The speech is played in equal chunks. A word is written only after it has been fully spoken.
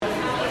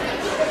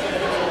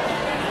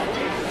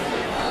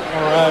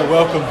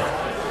welcome.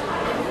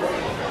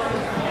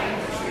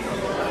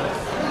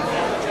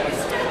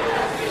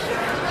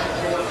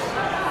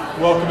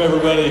 Welcome,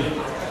 everybody.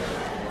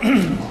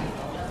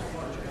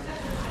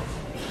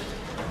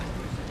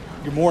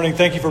 Good morning.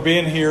 Thank you for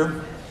being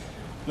here.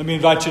 Let me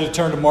invite you to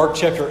turn to Mark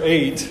chapter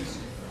 8.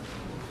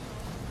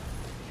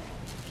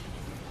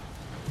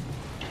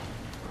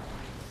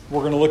 We're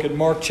going to look at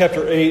Mark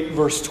chapter 8,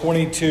 verse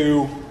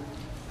 22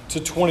 to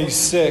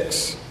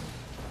 26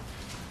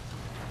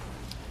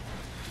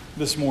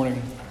 this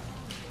morning.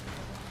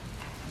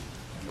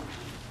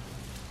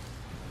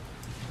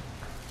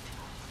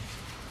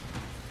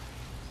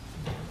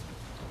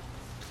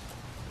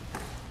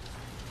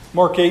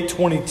 Mark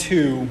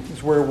 8:22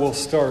 is where we'll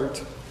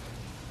start.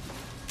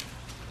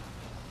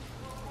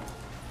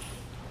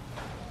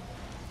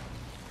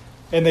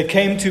 And they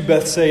came to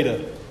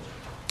Bethsaida.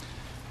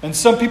 And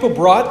some people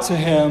brought to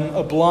him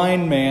a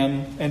blind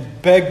man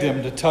and begged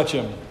him to touch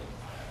him.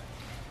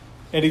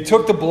 And he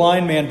took the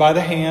blind man by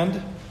the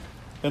hand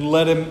and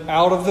led him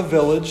out of the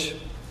village.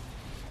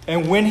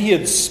 And when he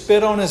had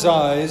spit on his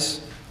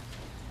eyes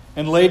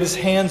and laid his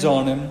hands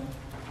on him,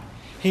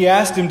 he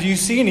asked him, "Do you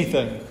see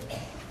anything?"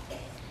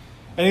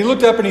 And he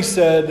looked up and he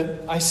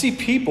said, "I see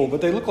people, but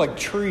they look like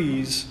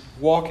trees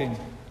walking."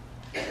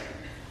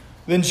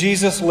 Then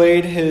Jesus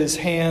laid his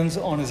hands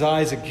on his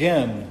eyes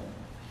again.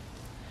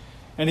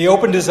 And he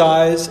opened his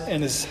eyes,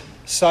 and his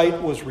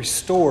sight was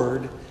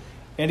restored,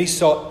 and he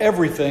saw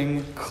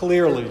everything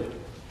clearly.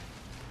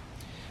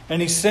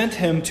 And he sent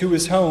him to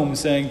his home,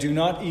 saying, "Do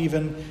not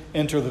even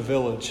enter the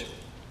village."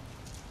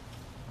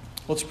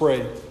 Let's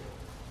pray.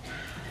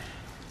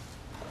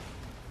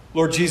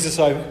 Lord Jesus,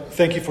 I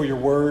thank you for your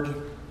word.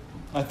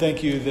 I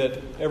thank you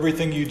that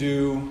everything you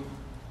do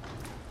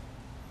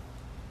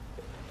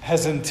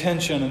has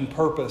intention and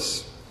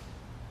purpose.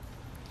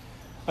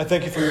 I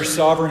thank you for your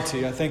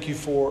sovereignty. I thank you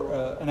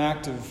for an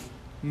act of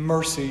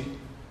mercy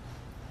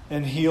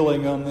and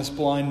healing on this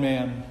blind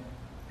man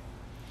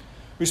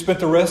who spent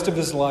the rest of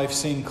his life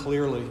seeing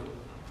clearly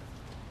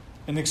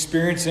and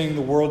experiencing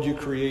the world you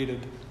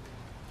created.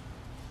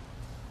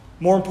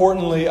 More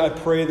importantly, I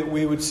pray that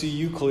we would see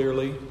you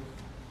clearly,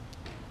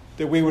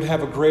 that we would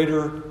have a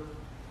greater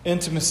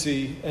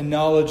intimacy and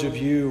knowledge of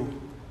you,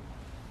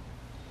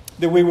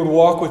 that we would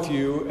walk with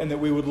you and that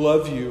we would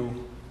love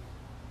you.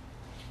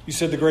 You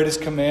said the greatest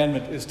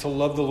commandment is to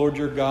love the Lord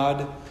your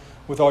God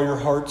with all your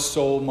heart,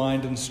 soul,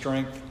 mind, and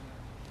strength.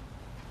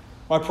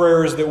 My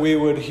prayer is that we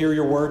would hear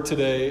your word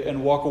today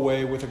and walk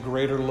away with a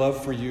greater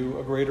love for you,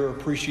 a greater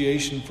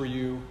appreciation for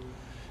you,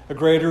 a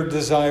greater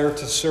desire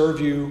to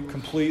serve you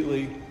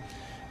completely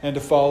and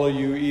to follow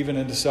you even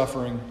into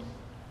suffering.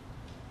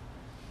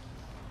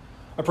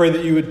 I pray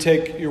that you would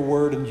take your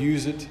word and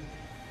use it,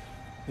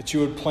 that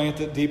you would plant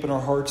it deep in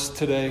our hearts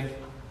today,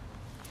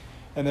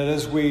 and that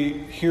as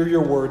we hear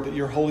your word, that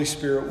your Holy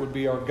Spirit would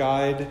be our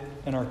guide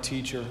and our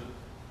teacher.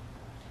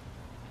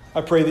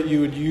 I pray that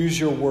you would use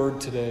your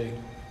word today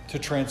to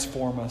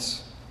transform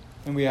us,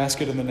 and we ask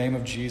it in the name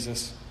of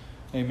Jesus.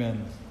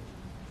 Amen.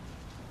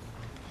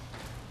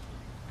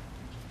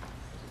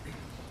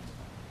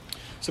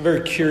 It's a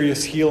very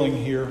curious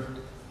healing here.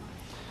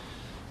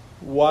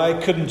 Why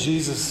couldn't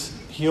Jesus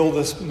heal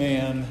this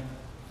man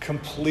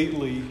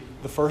completely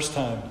the first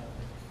time?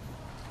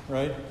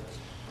 Right?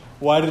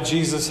 Why did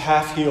Jesus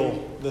half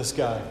heal this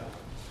guy?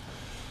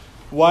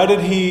 Why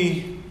did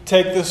he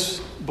take this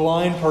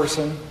blind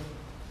person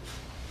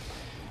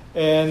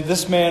and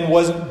this man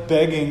wasn't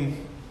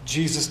begging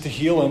Jesus to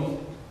heal him?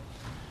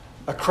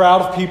 A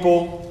crowd of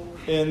people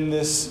in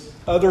this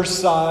other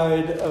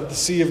side of the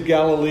Sea of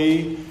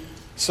Galilee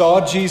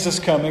saw Jesus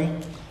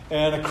coming,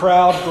 and a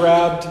crowd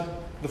grabbed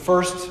the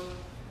first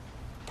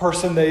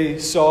person they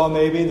saw,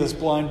 maybe this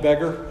blind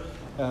beggar,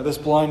 this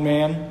blind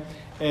man,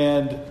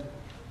 and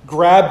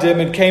grabbed him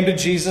and came to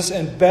Jesus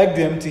and begged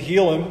him to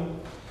heal him.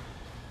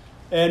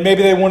 And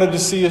maybe they wanted to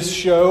see a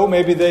show.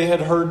 Maybe they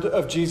had heard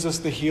of Jesus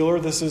the healer.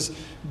 This is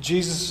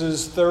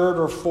Jesus' third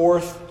or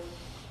fourth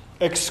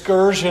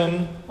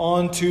excursion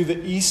onto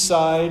the east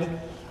side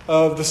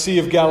of the Sea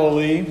of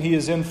Galilee. He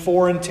is in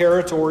foreign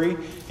territory.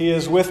 He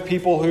is with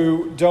people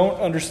who don't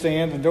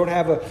understand and don't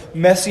have a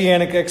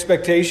messianic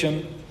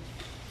expectation.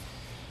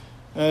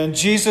 And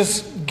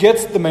Jesus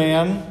gets the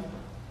man,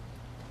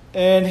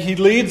 and he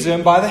leads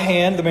him by the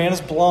hand. The man is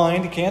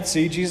blind, he can't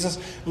see. Jesus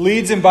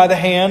leads him by the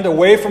hand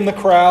away from the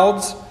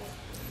crowds,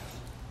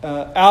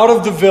 out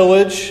of the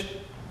village,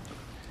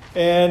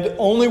 and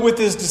only with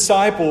his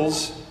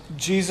disciples,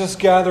 Jesus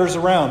gathers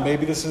around.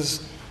 Maybe this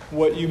is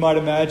what you might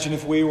imagine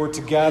if we were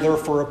to gather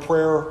for a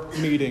prayer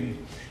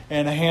meeting,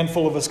 and a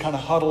handful of us kind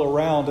of huddle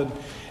around,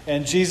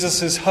 and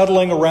Jesus is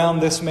huddling around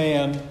this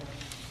man,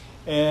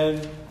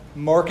 and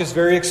Mark is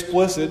very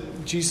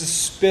explicit. Jesus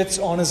spits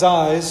on his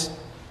eyes.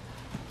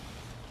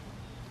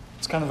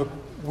 It's kind of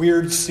a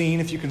weird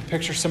scene if you can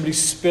picture somebody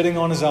spitting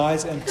on his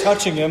eyes and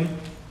touching him.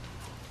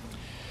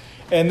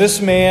 And this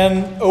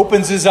man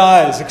opens his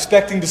eyes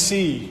expecting to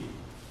see.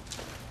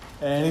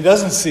 And he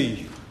doesn't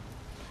see.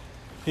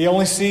 He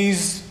only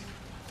sees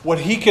what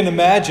he can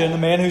imagine, a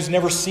man who's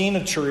never seen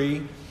a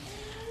tree.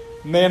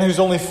 a man who's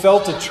only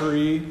felt a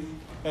tree,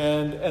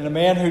 and a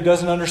man who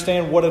doesn't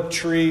understand what a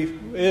tree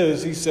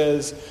is. He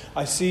says,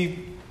 I see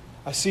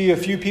a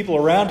few people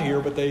around here,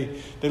 but they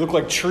look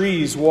like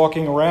trees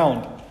walking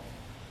around.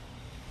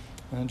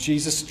 And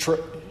Jesus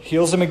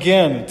heals him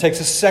again. It takes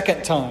a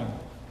second time.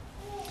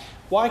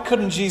 Why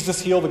couldn't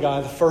Jesus heal the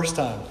guy the first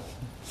time?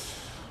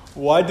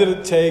 Why did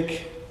it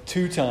take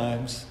 2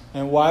 times?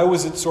 And why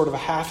was it sort of a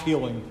half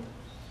healing?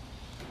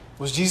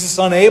 Was Jesus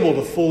unable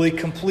to fully,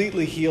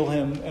 completely heal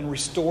him and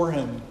restore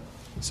him?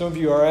 Some of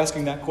you are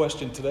asking that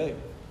question today.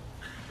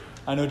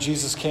 I know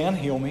Jesus can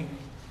heal me.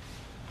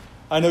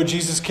 I know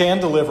Jesus can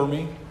deliver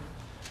me.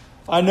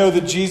 I know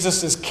that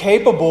Jesus is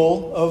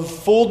capable of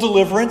full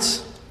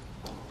deliverance.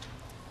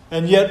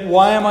 And yet,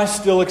 why am I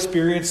still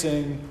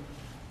experiencing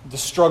the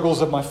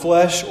struggles of my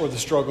flesh, or the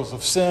struggles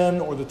of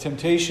sin, or the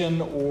temptation,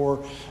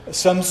 or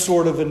some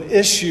sort of an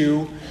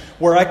issue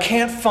where I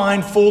can't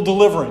find full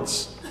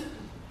deliverance?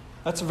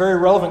 That's a very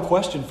relevant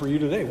question for you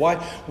today.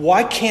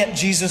 Why can't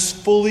Jesus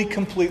fully,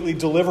 completely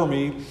deliver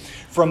me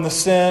from the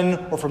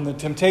sin, or from the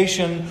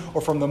temptation,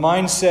 or from the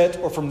mindset,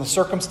 or from the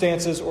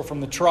circumstances, or from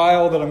the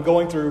trial that I'm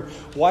going through?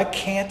 Why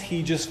can't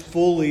He just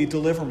fully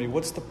deliver me?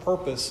 What's the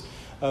purpose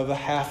of a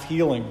half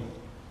healing?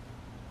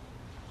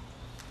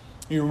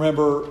 You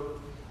remember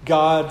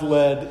God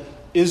led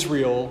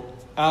Israel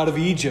out of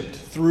Egypt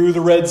through the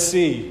Red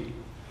Sea.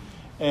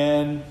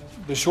 And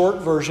the short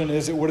version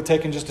is it would have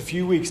taken just a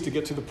few weeks to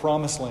get to the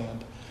Promised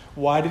Land.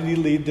 Why did He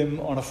lead them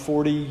on a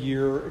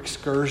 40-year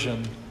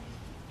excursion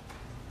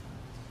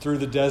through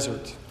the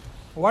desert?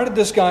 Why did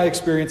this guy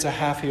experience a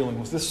half healing?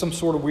 Was this some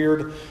sort of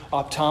weird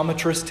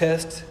optometrist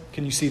test?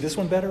 Can you see this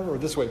one better or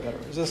this way better?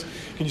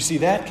 Can you see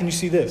that? Can you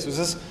see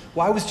this?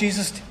 Why was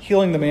Jesus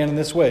healing the man in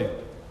this way?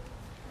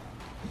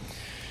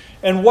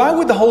 And why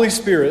would the Holy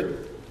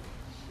Spirit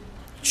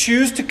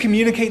choose to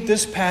communicate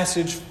this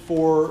passage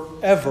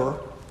forever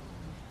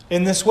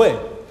in this way?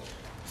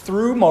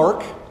 Through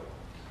Mark,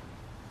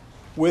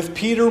 with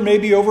Peter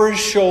maybe over his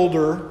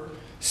shoulder,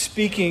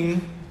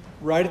 speaking,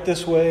 write it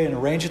this way and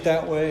arrange it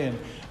that way and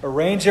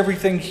arrange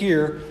everything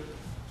here.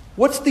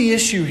 What's the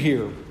issue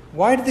here?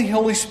 Why did the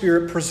Holy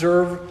Spirit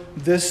preserve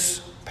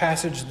this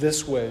passage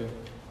this way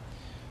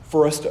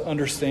for us to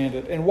understand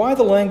it? And why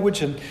the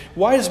language, and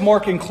why does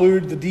Mark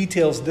include the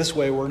details this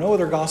way where no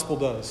other gospel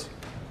does?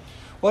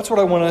 Well, that's what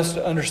I want us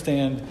to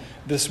understand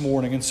this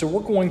morning. And so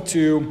let's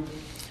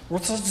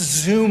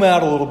zoom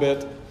out a little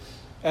bit,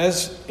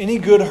 as any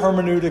good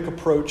hermeneutic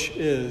approach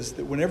is,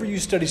 that whenever you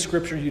study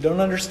Scripture, you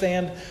don't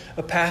understand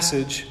a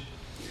passage,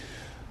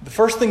 the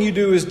first thing you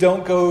do is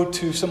don't go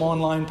to some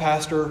online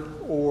pastor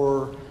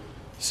or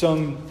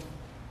some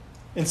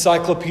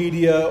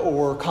encyclopedia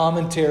or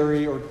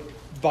commentary or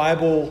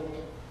Bible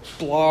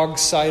blog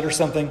site or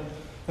something.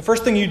 The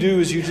first thing you do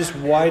is you just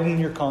widen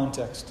your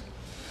context.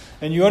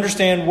 And you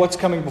understand what's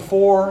coming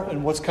before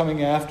and what's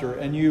coming after.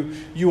 And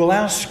you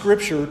allow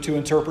Scripture to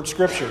interpret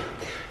Scripture.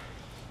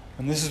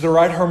 And this is the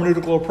right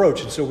hermeneutical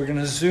approach. And so we're going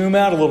to zoom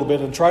out a little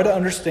bit and try to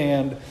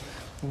understand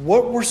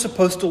what we're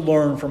supposed to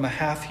learn from a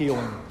half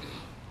healing.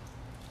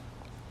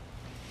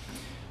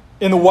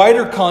 In the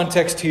wider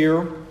context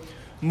here,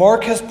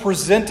 Mark has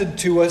presented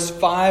to us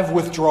 5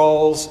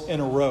 withdrawals in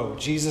a row.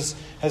 Jesus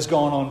has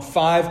gone on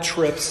 5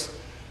 trips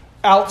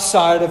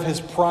outside of his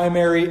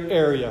primary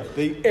area,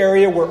 the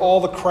area where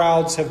all the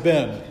crowds have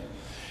been.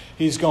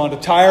 He's gone to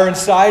Tyre and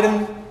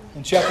Sidon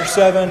in chapter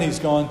 7. He's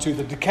gone to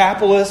the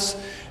Decapolis.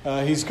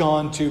 He's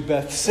gone to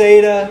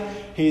Bethsaida.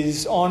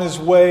 He's on his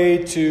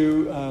way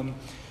to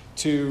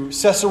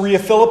Caesarea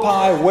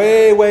Philippi,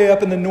 way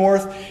up in the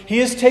north. He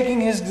is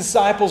taking his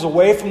disciples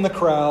away from the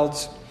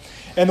crowds.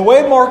 And the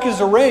way Mark is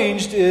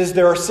arranged is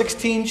there are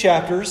 16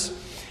 chapters.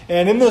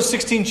 And in those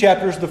 16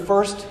 chapters, the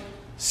first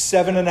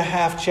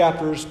 7.5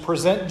 chapters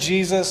present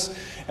Jesus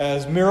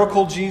as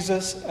miracle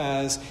Jesus,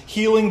 as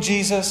healing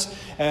Jesus,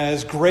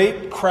 as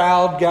great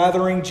crowd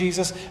gathering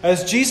Jesus,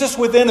 as Jesus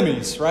with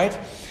enemies, right?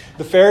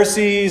 The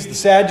Pharisees, the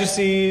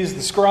Sadducees,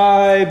 the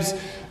scribes,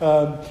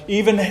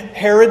 even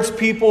Herod's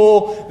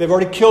people. They've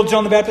already killed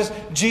John the Baptist.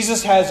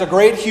 Jesus has a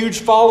great, huge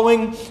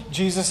following.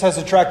 Jesus has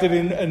attracted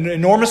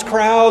enormous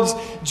crowds.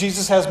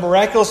 Jesus has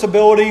miraculous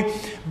ability.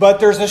 But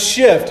there's a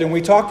shift, and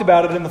we talked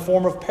about it in the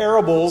form of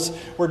parables,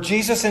 where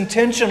Jesus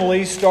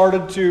intentionally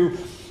started to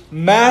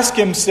mask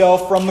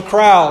himself from the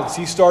crowds.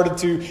 He started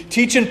to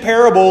teach in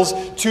parables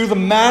to the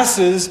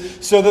masses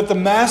so that the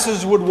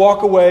masses would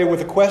walk away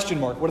with a question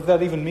mark. What does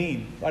that even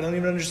mean? I don't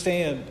even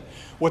understand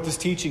what this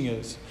teaching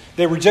is.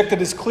 They rejected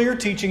his clear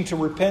teaching to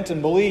repent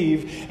and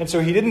believe, and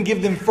so he didn't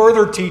give them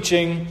further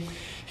teaching.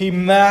 He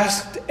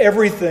masked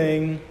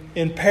everything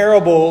in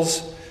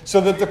parables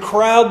so that the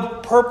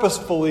crowd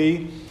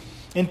purposefully,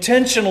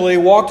 intentionally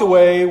walked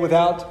away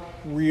without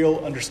real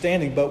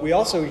understanding. But we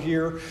also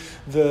hear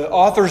the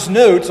author's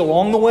notes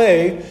along the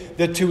way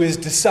that to his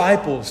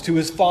disciples, to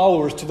his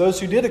followers, to those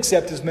who did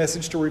accept his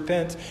message to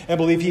repent and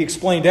believe, he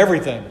explained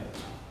everything.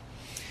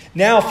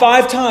 Now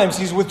 5 times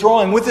he's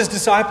withdrawing with his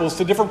disciples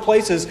to different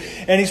places,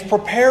 and he's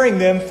preparing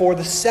them for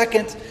the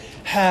second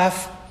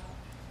half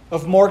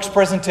of Mark's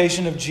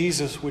presentation of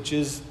Jesus, which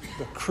is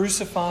the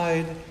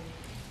crucified,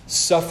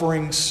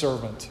 suffering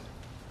servant.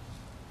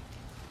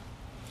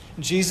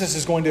 Jesus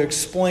is going to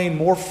explain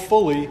more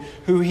fully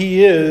who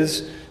he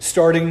is,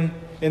 starting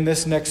in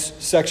this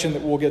next section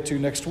that we'll get to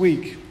next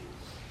week.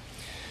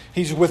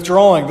 He's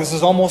withdrawing. This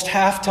is almost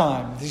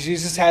halftime.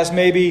 Jesus has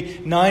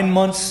maybe 9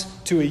 months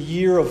to a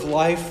year of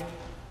life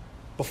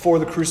before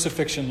the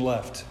crucifixion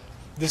left.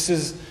 This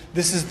is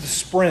the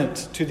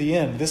sprint to the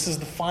end. This is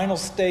the final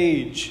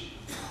stage.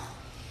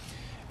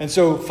 And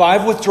so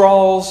 5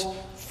 withdrawals,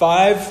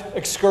 5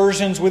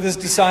 excursions with his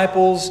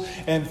disciples,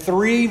 and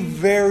 3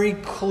 very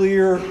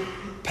clear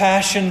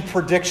passion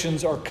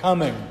predictions are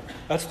coming.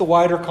 That's the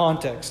wider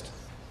context.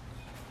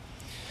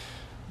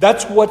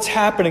 That's what's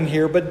happening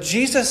here. But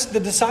Jesus, the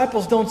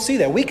disciples don't see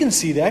that. We can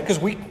see that because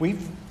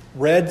we've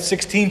read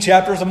 16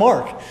 chapters of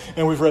Mark.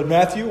 And we've read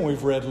Matthew, and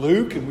we've read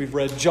Luke, and we've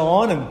read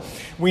John, and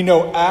we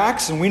know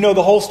Acts, and we know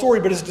the whole story.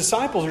 But his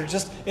disciples are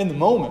just in the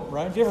moment,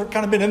 right? Have you ever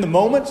kind of been in the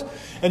moment?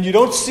 And you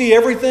don't see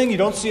everything. You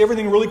don't see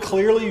everything really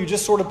clearly. You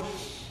just sort of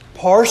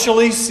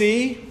partially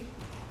see.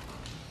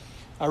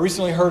 I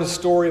recently heard a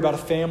story about a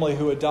family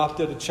who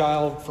adopted a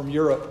child from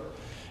Europe.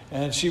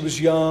 And she was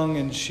young,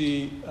 and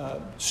she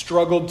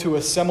struggled to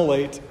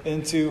assimilate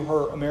into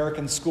her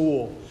American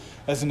school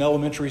as an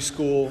elementary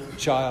school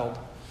child.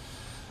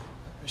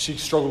 She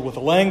struggled with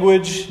the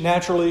language,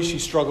 naturally. She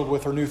struggled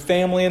with her new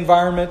family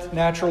environment,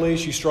 naturally.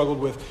 She struggled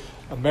with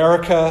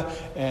America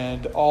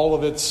and all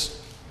of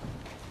its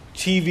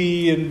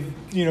TV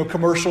and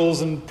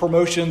commercials and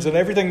promotions and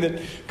everything that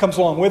comes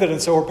along with it.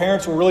 And so her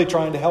parents were really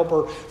trying to help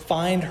her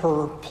find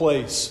her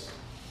place.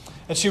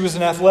 And she was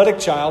an athletic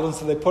child, and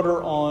so they put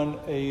her on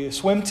a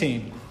swim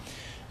team.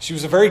 She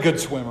was a very good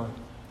swimmer,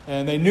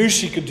 and they knew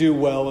she could do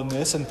well in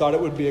this and thought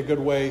it would be a good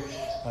way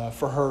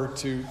for her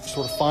to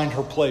sort of find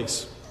her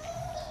place.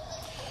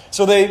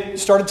 So they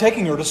started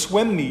taking her to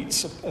swim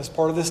meets as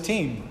part of this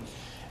team.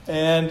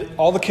 And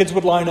all the kids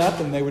would line up,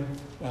 and they would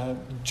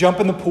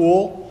jump in the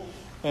pool,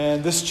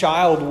 and this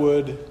child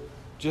would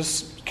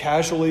just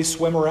casually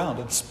swim around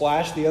and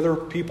splash the other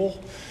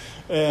people.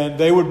 And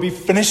they would be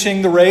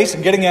finishing the race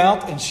and getting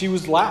out, and she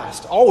was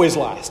last, always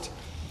last,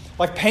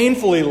 like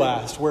painfully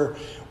last, where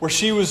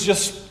she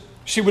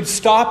would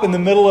stop in the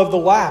middle of the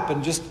lap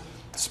and just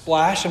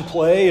splash and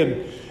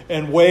play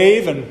and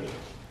wave. And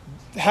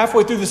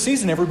halfway through the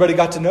season, everybody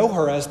got to know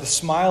her as the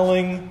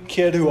smiling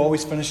kid who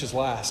always finishes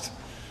last.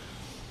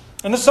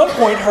 And at some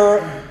point,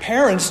 her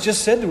parents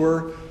just said to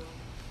her,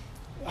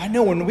 I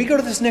know when we go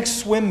to this next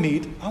swim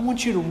meet, I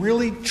want you to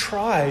really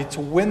try to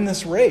win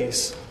this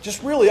race.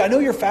 Just really, I know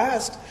you're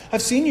fast.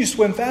 I've seen you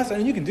swim fast. I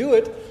know you can do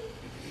it.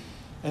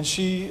 And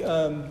she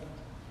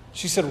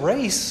said,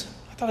 race?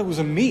 I thought it was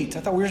a meet. I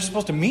thought we were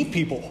supposed to meet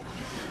people.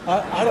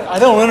 I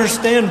don't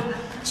understand.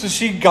 So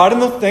she got in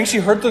the thing. She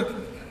heard the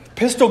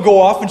pistol go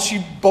off, and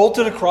she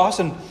bolted across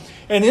and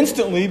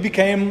instantly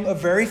became a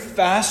very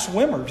fast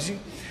swimmer.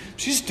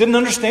 She just didn't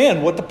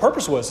understand what the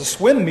purpose was. The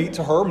swim meet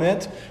to her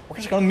meant we're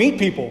just going to meet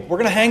people. We're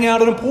going to hang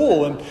out in a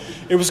pool. And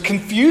it was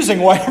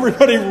confusing why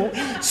everybody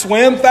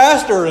swam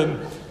faster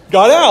and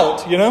got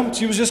out,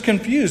 She was just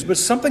confused. But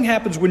something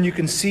happens when you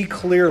can see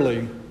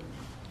clearly.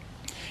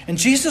 And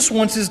Jesus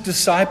wants his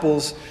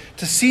disciples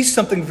to see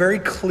something very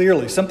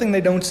clearly, something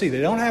they don't see.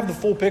 They don't have the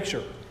full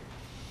picture.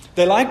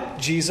 They like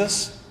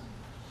Jesus.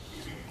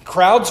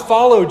 Crowds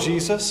follow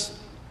Jesus.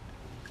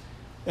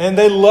 And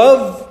they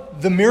love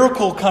the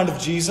miracle kind of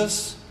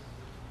Jesus,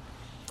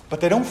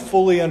 but they don't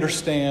fully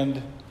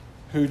understand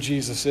who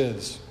Jesus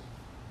is.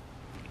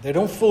 They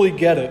don't fully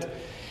get it,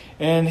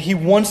 and he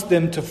wants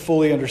them to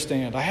fully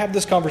understand. I have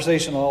this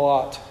conversation a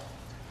lot,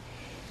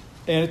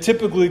 and it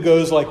typically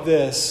goes like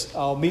this.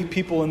 I'll meet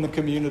people in the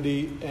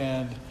community,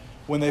 and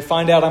when they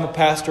find out I'm a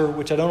pastor,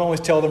 which I don't always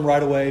tell them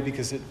right away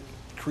because it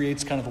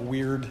creates kind of a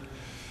weird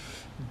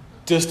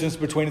distance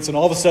between us, and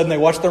all of a sudden they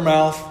watch their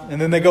mouth,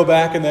 and then they go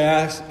back and they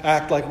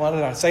act like, well,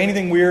 did I say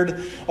anything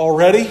weird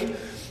already?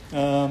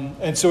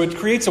 And so it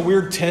creates a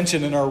weird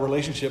tension in our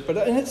relationship. But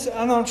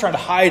I'm not trying to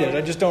hide it.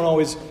 I just don't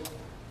always,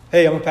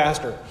 hey, I'm a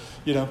pastor,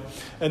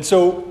 And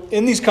so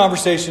in these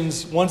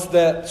conversations, once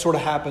that sort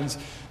of happens,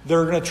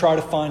 they're going to try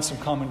to find some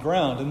common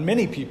ground. And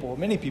many people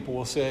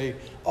will say,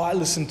 oh, I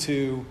listen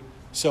to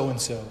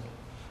so-and-so.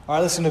 Or I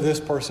listen to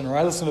this person, or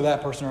I listen to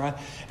that person, and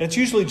it's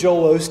usually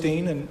Joel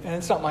Osteen, and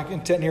it's not my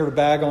intent here to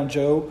bag on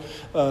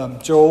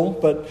Joel,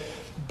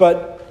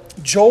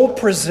 but Joel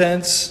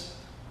presents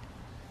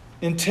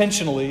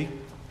intentionally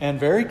and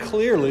very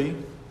clearly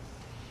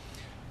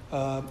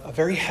a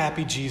very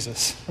happy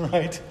Jesus,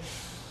 right?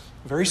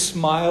 A very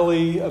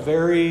smiley, a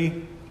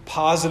very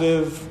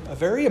positive, a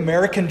very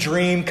American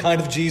dream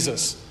kind of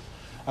Jesus.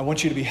 I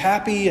want you to be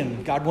happy,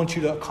 and God wants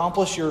you to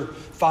accomplish your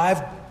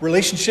 5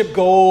 relationship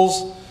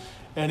goals.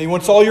 And he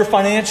wants all your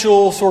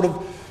financial sort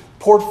of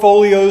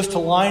portfolios to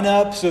line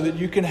up so that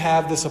you can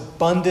have this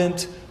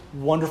abundant,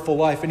 wonderful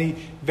life. And he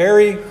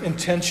very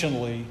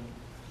intentionally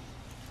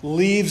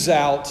leaves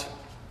out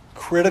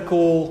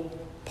critical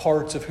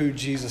parts of who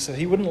Jesus is.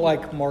 He wouldn't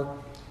like Mark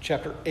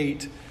chapter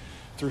 8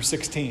 through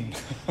 16.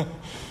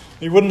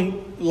 You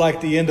wouldn't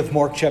like the end of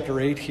Mark chapter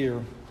 8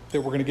 here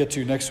that we're going to get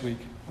to next week.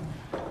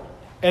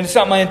 And it's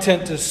not my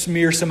intent to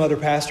smear some other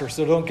pastor,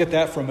 so don't get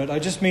that from it. I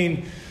just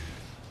mean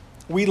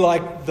we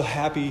like the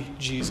happy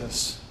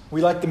Jesus.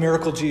 We like the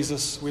miracle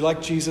Jesus. We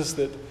like Jesus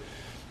that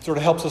sort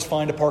of helps us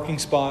find a parking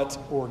spot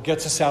or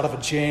gets us out of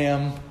a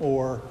jam,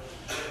 or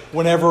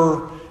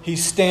whenever he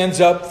stands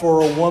up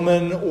for a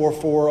woman or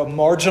for a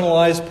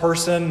marginalized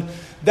person.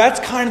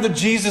 That's kind of the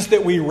Jesus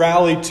that we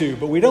rally to,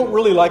 but we don't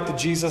really like the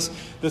Jesus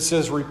that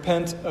says,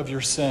 repent of your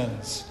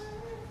sins.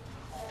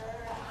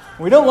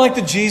 We don't like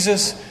the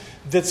Jesus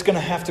that's going to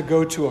have to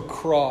go to a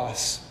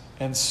cross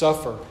and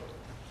suffer.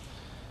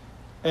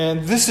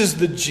 And this is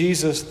the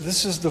Jesus,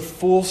 this is the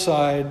full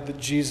side that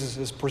Jesus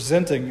is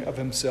presenting of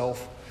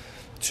himself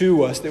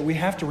to us that we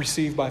have to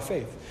receive by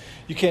faith.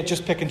 You can't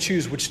just pick and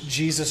choose which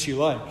Jesus you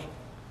like.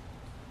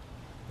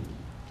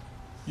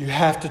 You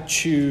have to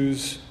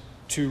choose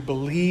to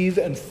believe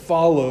and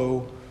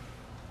follow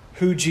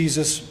who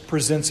Jesus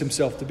presents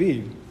himself to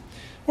be.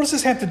 What does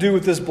this have to do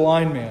with this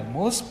blind man?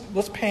 Well,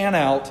 let's pan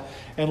out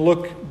and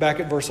look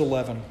back at verse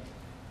 11.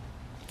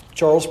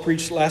 Charles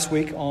preached last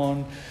week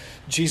on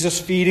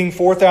Jesus feeding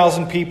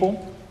 4,000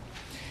 people,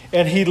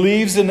 and he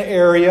leaves an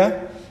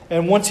area,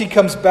 and once he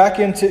comes back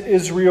into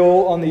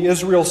Israel, on the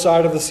Israel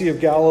side of the Sea of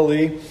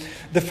Galilee,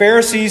 the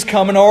Pharisees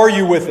come and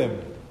argue with him,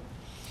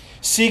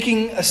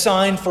 seeking a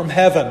sign from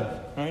heaven.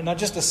 Right? Not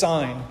just a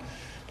sign,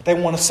 but they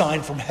want a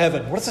sign from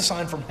heaven. What does a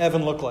sign from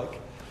heaven look like?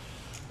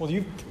 Well,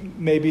 you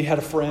maybe had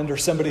a friend or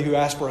somebody who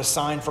asked for a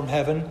sign from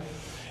heaven.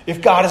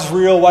 If God is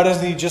real, why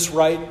doesn't he just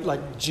write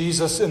like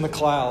Jesus in the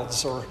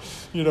clouds, or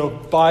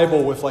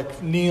Bible with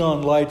like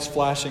neon lights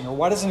flashing? Or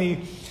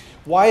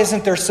why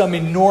isn't there some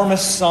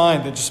enormous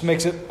sign that just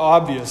makes it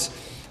obvious?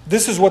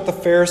 This is what the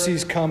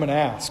Pharisees come and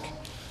ask.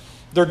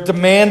 They're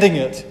demanding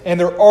it, and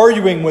they're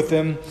arguing with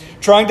him,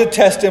 trying to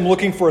test him,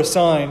 looking for a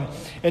sign.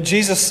 And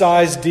Jesus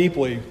sighs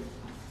deeply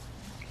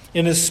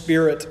in his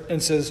spirit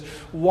and says,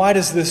 "Why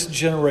does this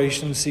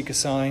generation seek a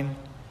sign?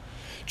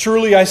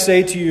 Truly I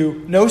say to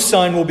you, no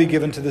sign will be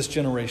given to this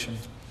generation."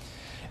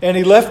 And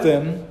he left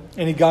them,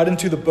 and he got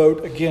into the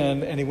boat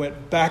again, and he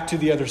went back to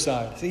the other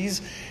side. See,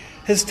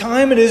 his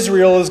time in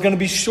Israel is going to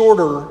be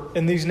shorter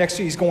in these next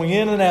years. He's going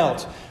in and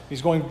out.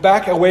 He's going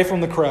back away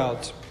from the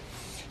crowds.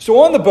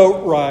 So on the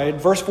boat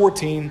ride, verse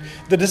 14,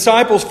 the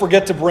disciples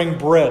forget to bring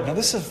bread. Now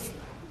this is,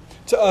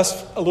 to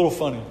us, a little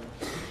funny.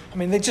 I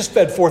mean, they just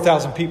fed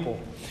 4,000 people.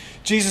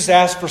 Jesus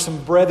asked for some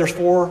bread. There's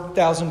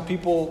 4,000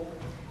 people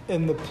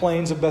in the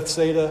plains of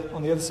Bethsaida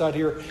on the other side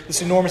here,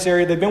 this enormous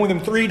area. They've been with him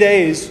 3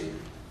 days.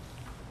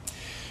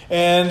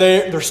 And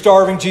they're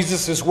starving.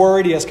 Jesus is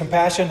worried. He has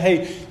compassion.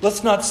 Hey,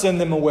 let's not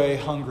send them away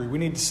hungry. We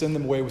need to send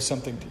them away with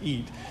something to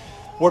eat.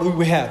 What do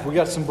we have? We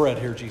got some bread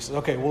here, Jesus.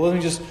 Okay, well, let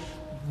me just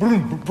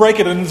break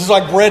it. And it's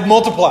like bread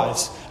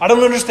multiplies. I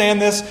don't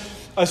understand this.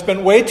 I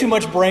spent way too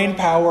much brain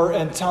power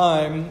and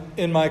time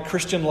in my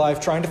Christian life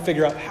trying to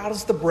figure out, how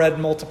does the bread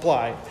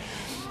multiply?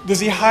 Does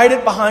he hide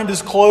it behind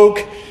his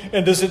cloak?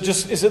 And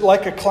is it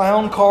like a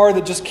clown car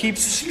that just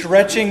keeps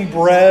stretching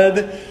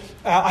bread?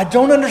 I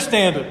don't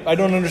understand it. I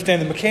don't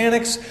understand the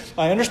mechanics.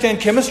 I understand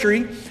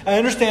chemistry. I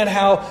understand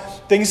how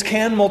things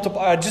can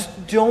multiply. I just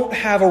don't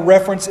have a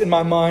reference in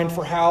my mind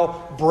for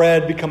how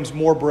bread becomes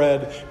more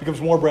bread,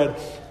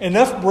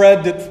 Enough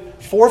bread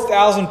that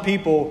 4,000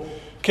 people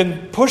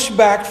can push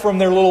back from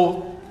their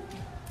little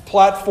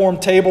platform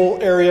table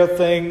area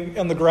thing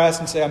on the grass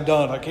and say, "I'm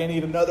done. I can't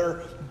eat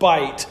another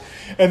bite."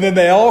 And then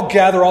they all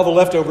gather all the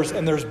leftovers,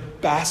 and there's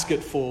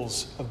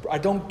basketfuls of. I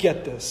don't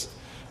get this.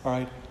 All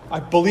right. I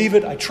believe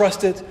it. I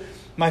trust it.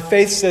 My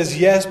faith says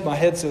yes. My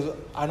head says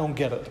I don't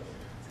get it.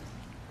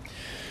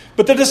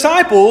 But the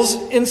disciples,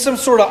 in some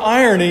sort of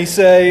irony,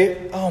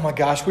 say, "Oh my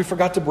gosh, we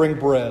forgot to bring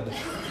bread.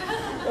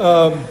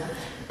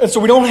 And so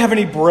we don't have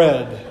any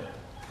bread."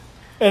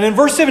 And in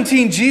verse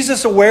 17,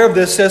 Jesus, aware of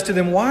this, says to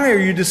them, "Why are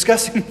you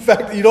discussing the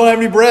fact that you don't have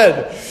any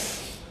bread?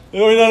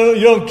 You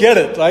don't get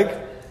it. Like,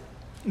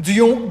 do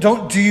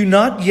you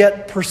not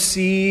yet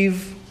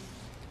perceive?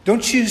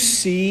 Don't you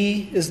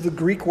see?" is the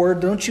Greek word.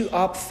 Don't you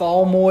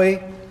ophthalmoi?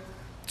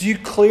 Do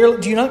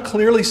you not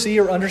clearly see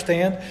or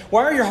understand?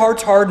 Why are your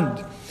hearts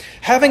hardened?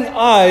 Having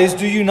eyes,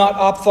 do you not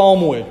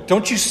ophthalmoi?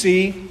 Don't you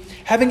see?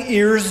 Having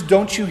ears,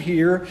 don't you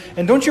hear?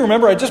 And don't you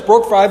remember, I just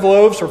broke 5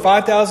 loaves for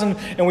 5,000,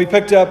 and we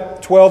picked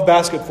up 12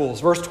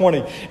 basketfuls. Verse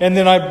 20. And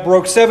then I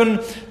broke 7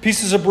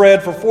 pieces of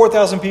bread for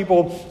 4,000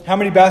 people. How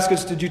many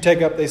baskets did you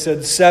take up? They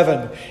said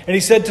 7. And he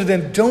said to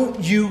them,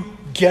 "Don't you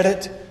get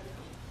it?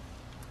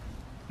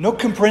 No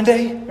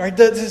comprende?" Right?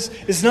 This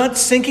is not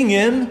sinking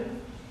in.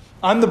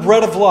 I'm the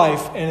bread of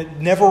life, and it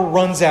never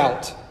runs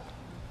out.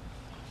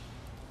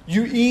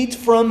 You eat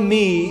from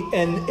me,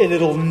 and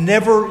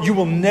you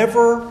will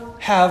never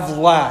have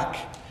lack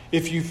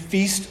if you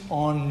feast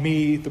on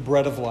me, the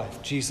bread of life.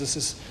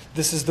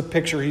 This is the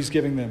picture he's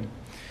giving them.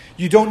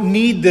 You don't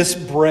need this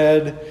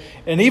bread,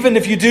 and even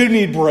if you do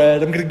need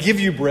bread, I'm going to give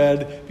you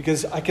bread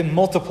because I can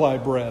multiply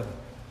bread.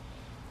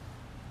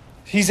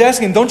 He's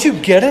asking, don't you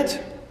get it?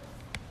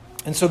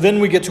 And so then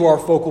we get to our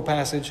focal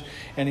passage,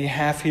 and he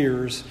half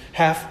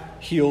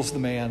heals the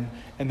man,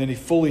 and then he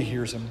fully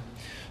hears him.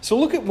 So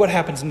look at what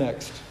happens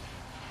next.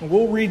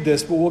 We'll read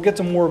this, but we'll get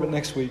to more of it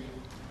next week.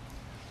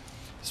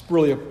 It's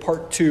really a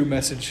part 2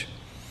 message.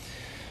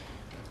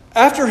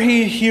 After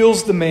he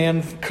heals the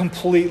man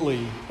completely,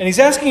 and he's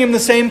asking him the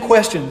same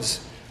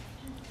questions.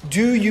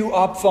 Do you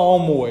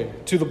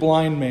ophthalmoi to the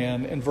blind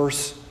man in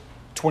verse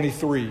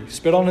 23?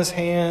 Spit on his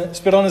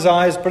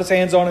eyes, put his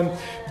hands on him.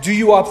 Do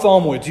you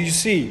ophthalmoi? Do you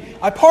see?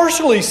 I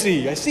partially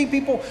see. I see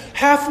people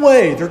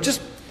halfway. They're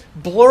just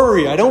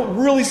blurry. I don't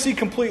really see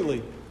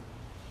completely.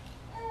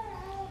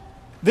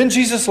 Then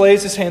Jesus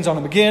lays his hands on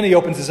him again. He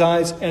opens his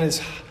eyes, and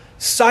his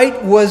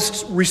sight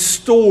was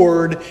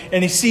restored,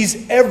 and he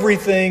sees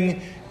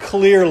everything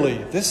clearly.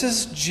 This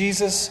is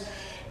Jesus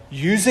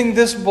using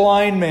this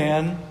blind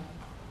man.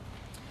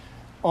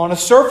 On a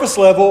surface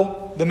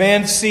level, the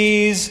man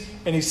sees,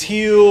 and he's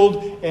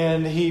healed,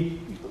 and he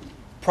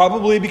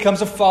probably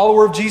becomes a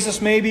follower of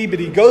Jesus maybe, but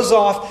he goes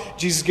off.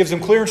 Jesus gives him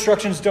clear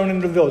instructions, don't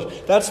enter the village.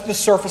 That's the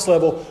surface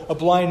level. A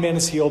blind man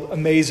is healed.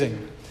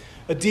 Amazing.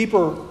 A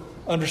deeper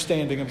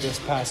understanding of this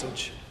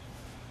passage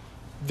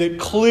that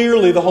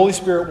clearly the Holy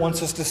Spirit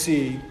wants us to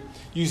see,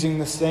 using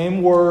the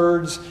same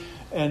words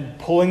and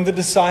pulling the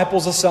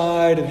disciples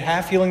aside and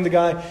half healing the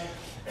guy,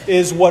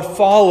 is what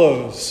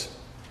follows.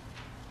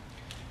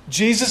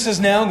 Jesus is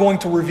now going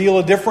to reveal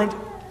a different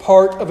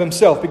part of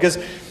himself, because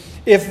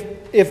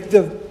if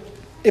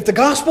the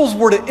Gospels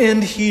were to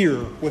end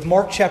here with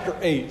Mark chapter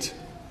 8,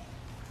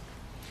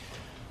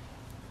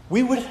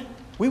 we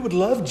would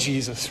love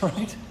Jesus,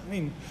 right? I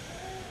mean,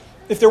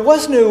 if there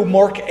was no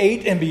Mark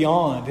 8 and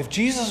beyond, if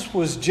Jesus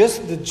was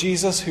just the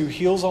Jesus who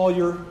heals all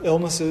your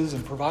illnesses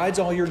and provides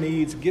all your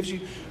needs and gives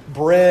you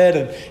bread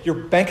and your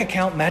bank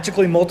account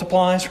magically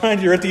multiplies, right?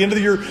 You're at the end of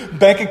your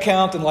bank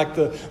account, and like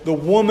the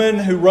woman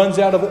who runs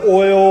out of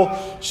oil,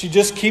 she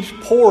just keeps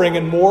pouring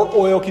and more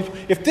oil keeps...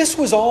 If this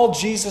was all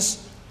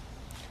Jesus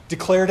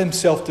declared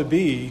himself to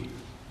be,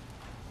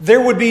 there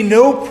would be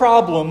no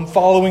problem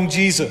following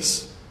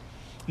Jesus.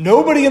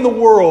 Nobody in the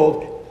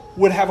world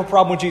would have a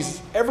problem with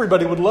Jesus.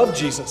 Everybody would love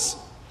Jesus,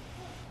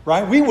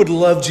 right? We would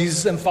love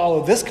Jesus and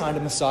follow this kind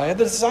of Messiah.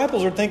 The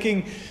disciples are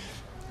thinking,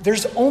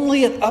 there's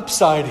only an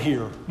upside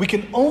here. We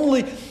can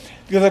only...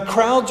 the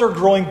crowds are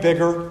growing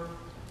bigger.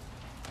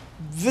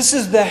 This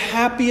is the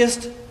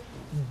happiest,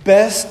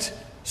 best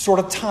sort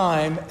of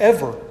time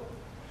ever.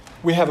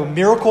 We have a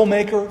miracle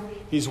maker.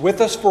 He's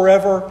with us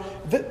forever.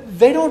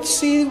 They don't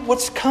see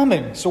what's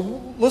coming. So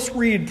let's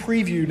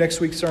preview next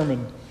week's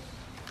sermon.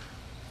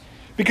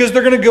 Because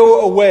they're going to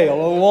go away on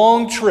a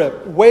long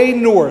trip, way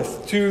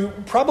north, to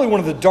probably one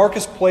of the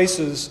darkest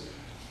places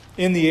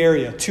in the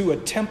area, to a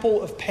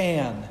temple of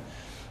Pan.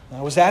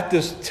 I was at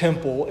this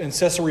temple in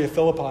Caesarea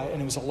Philippi, and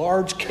it was a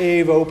large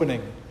cave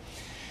opening.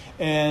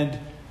 And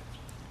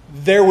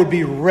there would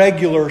be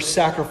regular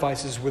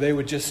sacrifices where they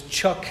would just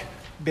chuck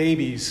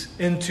babies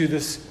into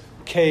this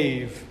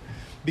cave,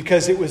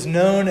 because it was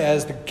known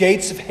as the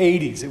gates of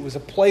Hades. It was a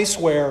place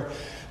where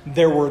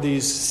there were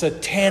these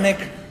satanic,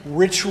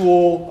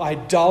 ritual,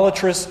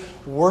 idolatrous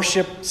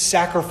worship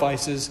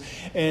sacrifices.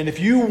 And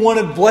if you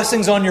wanted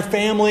blessings on your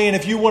family, and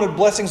if you wanted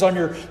blessings on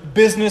your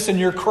business and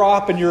your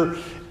crop and your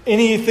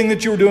anything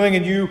that you were doing,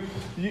 and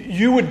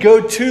you would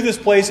go to this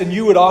place and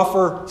you would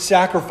offer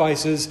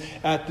sacrifices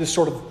at this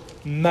sort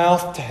of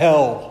mouth to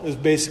hell, is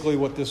basically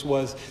what this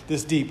was,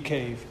 this deep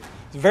cave.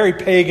 It's a very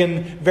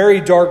pagan, very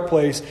dark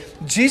place.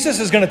 Jesus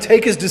is going to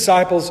take his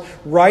disciples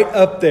right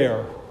up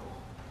there.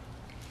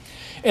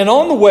 And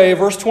on the way,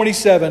 verse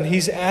 27,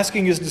 he's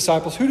asking his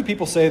disciples, who do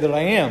people say that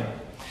I am?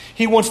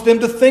 He wants them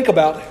to think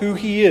about who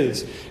he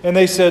is. And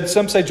they said,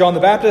 some say John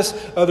the Baptist,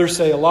 others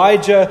say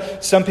Elijah,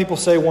 some people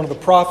say one of the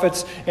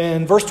prophets.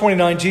 And verse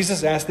 29,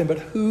 Jesus asked them, but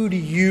who do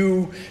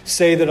you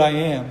say that I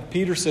am?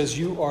 Peter says,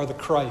 you are the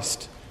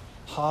Christ.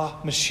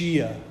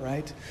 Ha-Mashiach,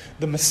 right?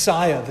 The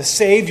Messiah, the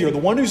Savior, the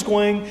one who's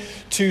going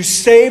to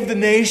save the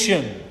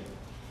nation.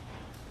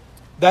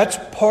 That's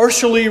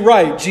partially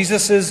right.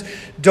 Jesus says,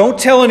 don't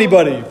tell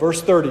anybody.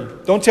 Verse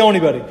 30, don't tell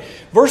anybody.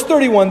 Verse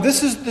 31,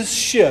 this is the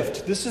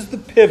shift. This is the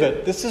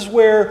pivot. This is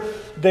where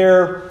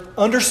their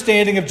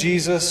understanding of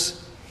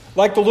Jesus,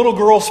 like the little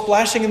girl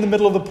splashing in the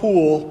middle of the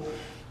pool,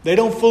 they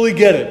don't fully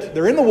get it.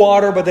 They're in the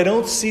water, but they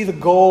don't see the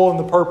goal and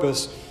the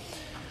purpose.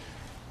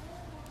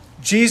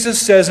 Jesus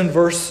says in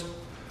verse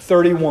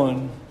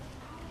 31,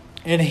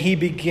 and he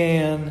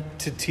began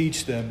to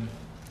teach them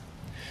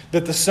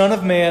that the Son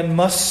of Man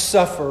must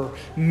suffer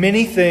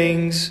many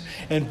things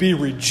and be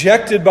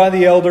rejected by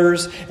the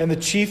elders and the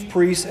chief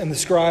priests and the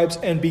scribes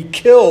and be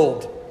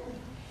killed.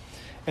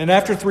 And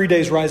after 3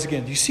 days rise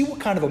again. Do you see what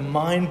kind of a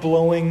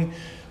mind-blowing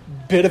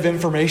bit of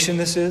information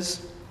this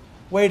is?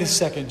 Wait a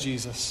second,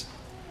 Jesus.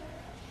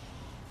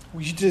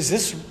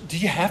 Do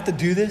you have to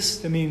do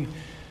this? I mean,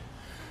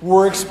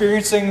 we're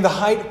experiencing the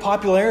height of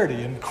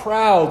popularity and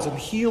crowds and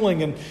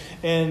healing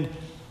and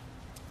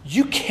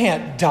you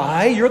can't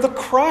die. You're the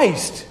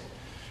Christ.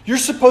 You're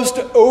supposed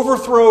to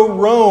overthrow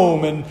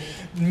Rome and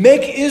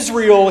make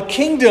Israel a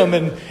kingdom,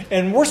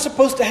 and we're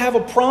supposed to have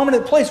a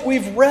prominent place.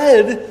 We've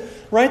read,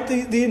 right,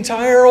 the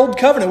entire Old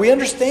Covenant. We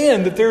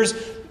understand that there's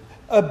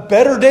a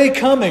better day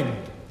coming,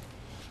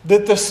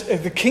 that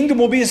the kingdom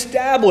will be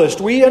established.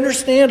 We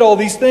understand all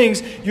these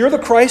things. You're the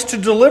Christ to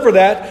deliver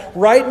that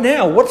right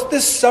now. What's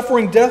this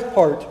suffering death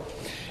part?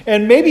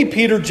 And maybe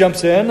Peter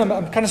jumps in.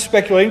 I'm kind of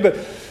speculating,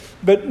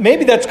 but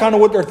maybe that's kind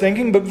of what they're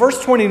thinking. But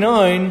verse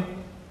 29,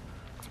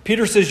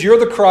 Peter says, you're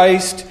the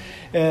Christ.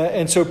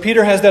 And so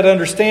Peter has that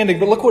understanding.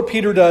 But look what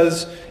Peter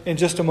does in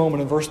just a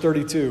moment in verse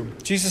 32.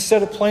 Jesus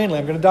said it plainly,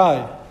 I'm going to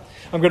die.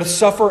 I'm going to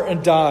suffer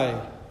and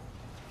die.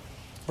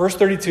 Verse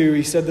 32,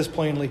 he said this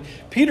plainly.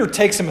 Peter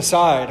takes him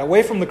aside,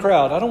 away from the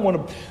crowd. I don't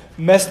want to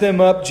mess them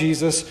up,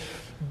 Jesus.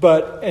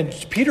 And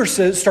Peter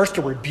starts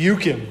to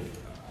rebuke him.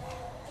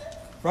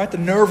 Right? The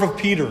nerve of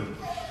Peter.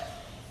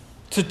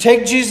 To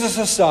take Jesus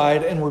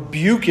aside and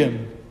rebuke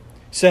him,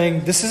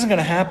 saying, this isn't going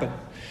to happen.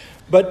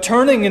 But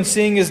turning and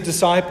seeing his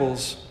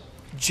disciples,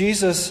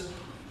 Jesus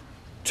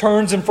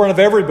turns in front of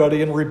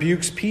everybody and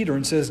rebukes Peter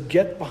and says,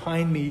 get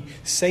behind me,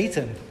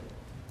 Satan.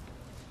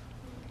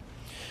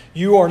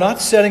 You are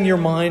not setting your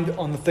mind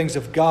on the things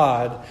of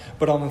God,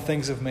 but on the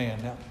things of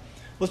man. Now,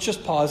 let's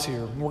just pause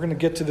here. We're going to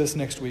get to this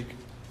next week.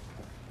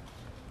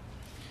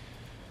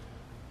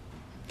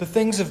 The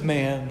things of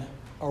man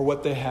are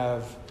what they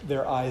have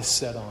their eyes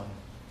set on,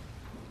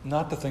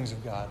 not the things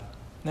of God.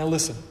 Now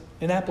listen,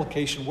 in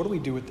application, what do we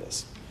do with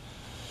this?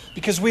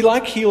 Because we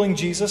like healing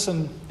Jesus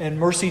and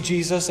mercy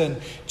Jesus,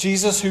 and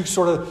Jesus who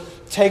sort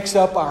of takes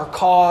up our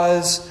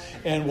cause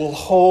and will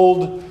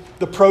hold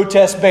the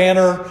protest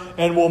banner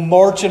and will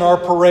march in our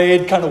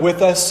parade kind of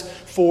with us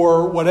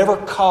for whatever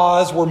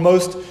cause we're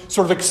most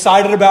sort of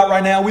excited about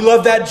right now. We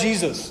love that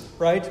Jesus,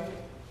 right?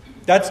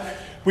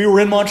 We were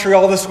in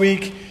Montreal this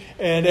week,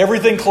 and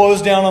everything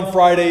closed down on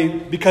Friday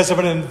because of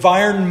an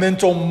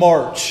environmental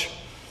march.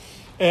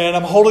 And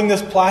I'm holding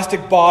this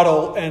plastic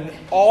bottle, and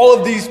all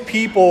of these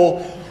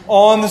people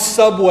on the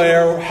subway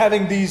are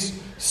having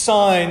these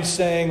signs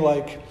saying,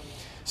 like,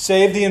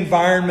 save the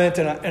environment,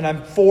 and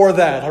I'm for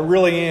that. I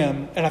really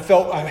am. And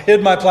I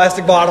hid my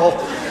plastic bottle,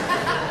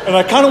 and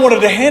I kind of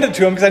wanted to hand it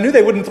to them because I knew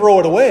they wouldn't throw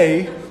it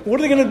away. What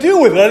are they going to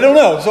do with it? I don't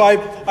know. So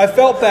I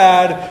felt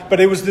bad, but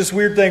it was this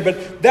weird thing.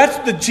 But that's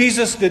the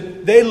Jesus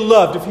that they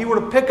loved. If he were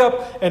to pick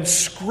up and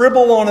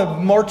scribble on a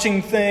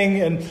marching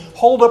thing and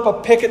hold up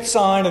a picket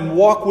sign and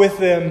walk with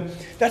them,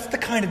 that's the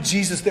kind of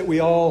Jesus that we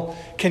all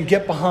can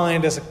get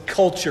behind as a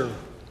culture.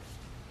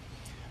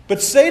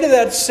 But say to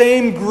that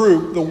same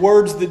group the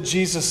words that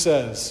Jesus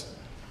says,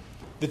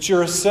 that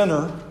you're a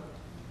sinner,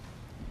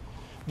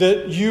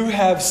 that you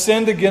have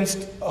sinned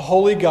against a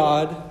holy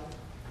God,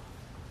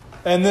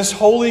 and this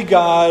holy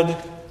God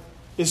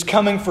is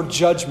coming for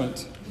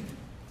judgment.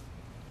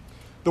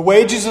 The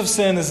wages of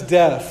sin is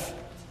death.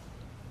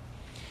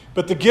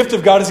 But the gift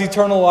of God is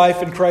eternal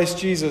life in Christ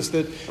Jesus.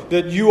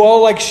 That you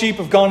all like sheep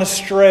have gone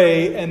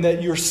astray and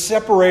that you're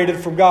separated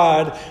from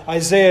God.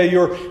 Isaiah,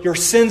 your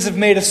sins have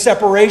made a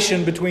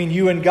separation between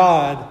you and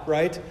God,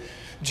 right?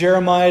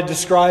 Jeremiah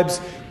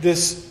describes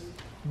this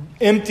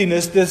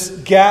emptiness, this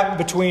gap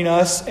between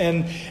us.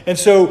 And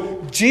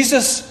so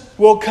Jesus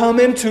will come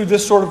into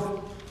this sort of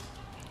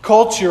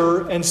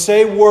culture and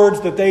say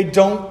words that they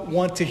don't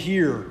want to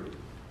hear.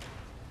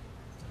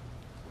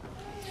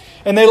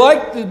 And they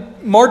like to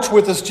march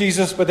with us,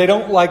 Jesus, but they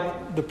don't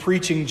like the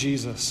preaching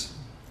Jesus.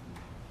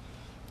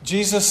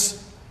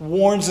 Jesus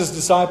warns his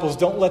disciples,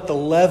 don't let the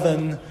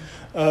leaven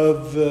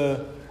of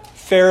the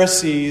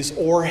Pharisees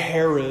or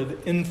Herod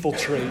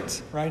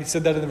infiltrate. Right? He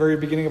said that in the very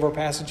beginning of our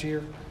passage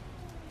here.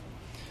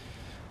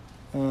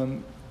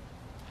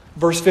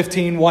 Verse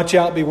 15, watch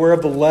out, beware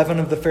of the leaven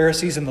of the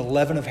Pharisees and the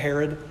leaven of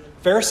Herod.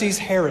 Pharisees,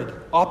 Herod,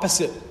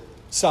 opposite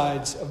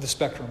sides of the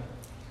spectrum.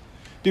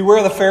 Beware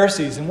of the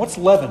Pharisees. And what's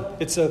leaven?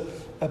 It's a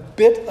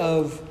bit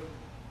of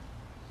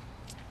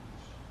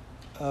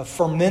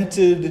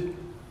fermented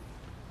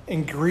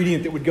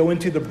ingredient that would go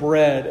into the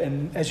bread,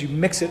 and as you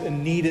mix it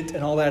and knead it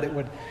and all that,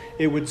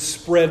 it would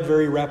spread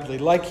very rapidly,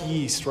 like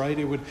yeast, right?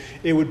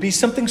 It would be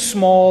something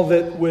small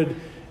that would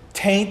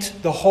taint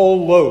the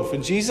whole loaf.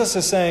 And Jesus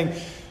is saying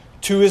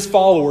to his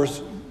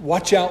followers,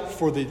 watch out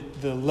for the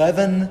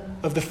leaven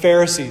of the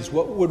Pharisees.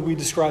 What would we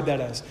describe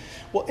that as?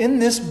 Well, in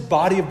this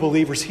body of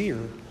believers here,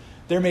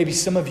 there may be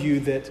some of you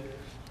that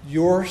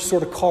your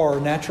sort of car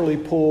naturally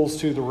pulls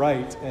to the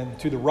right, and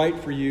to the right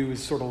for you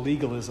is sort of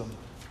legalism.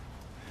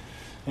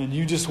 And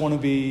you just want to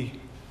be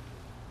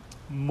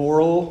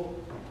moral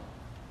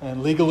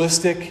and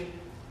legalistic,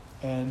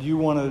 and you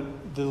want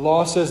to, the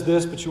law says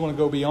this, but you want to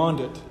go beyond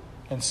it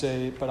and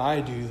say, but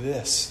I do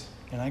this,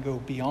 and I go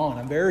beyond.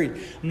 I'm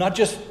not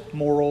just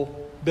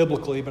moral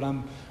biblically, but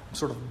I'm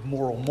sort of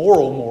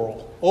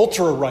moral,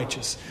 ultra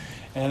righteous.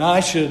 And I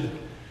should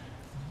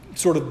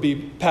sort of be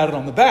patted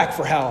on the back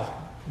for how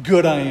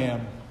good I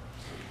am.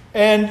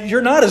 And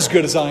you're not as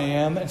good as I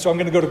am, and so I'm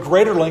going to go to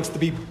greater lengths to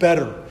be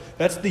better.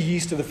 That's the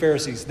yeast of the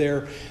Pharisees.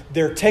 They're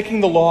taking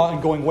the law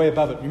and going way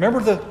above it. Remember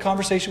the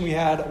conversation we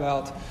had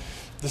about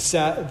the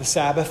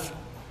Sabbath?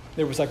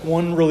 There was like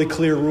one really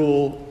clear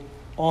rule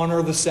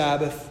honor the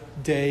Sabbath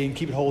day and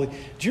keep it holy.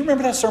 Do you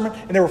remember that sermon?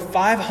 And there were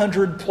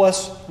 500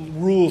 plus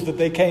rules that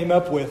they came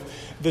up with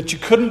that you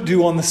couldn't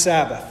do on the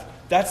Sabbath.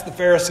 That's the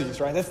Pharisees,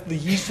 right? That's the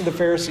yeast of the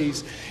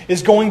Pharisees,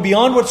 is going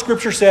beyond what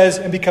Scripture says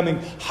and becoming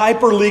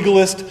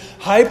hyper-legalist,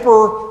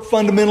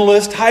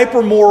 hyper-fundamentalist,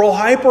 hyper-moral,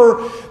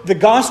 The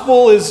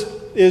gospel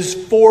is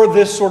for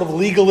this sort of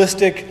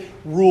legalistic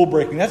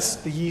rule-breaking. That's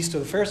the yeast of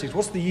the Pharisees.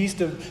 What's the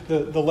yeast of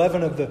the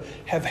leaven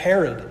of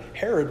Herod?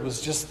 Herod was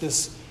just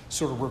this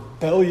sort of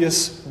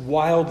rebellious,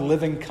 wild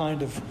living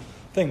kind of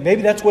thing.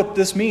 Maybe that's what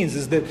this means,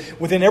 is that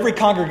within every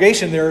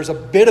congregation there is a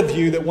bit of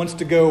you that wants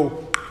to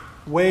go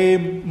way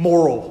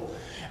moral.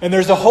 And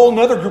there's a whole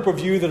other group of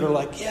you that are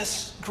like,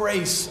 yes,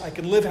 grace, I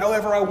can live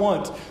however I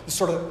want. This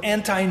sort of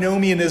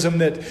antinomianism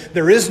that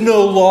there is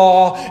no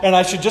law and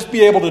I should just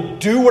be able to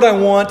do what I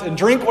want and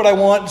drink what I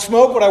want and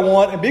smoke what I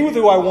want and be with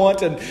who I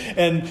want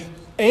and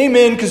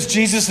amen, because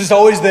Jesus is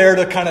always there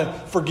to kind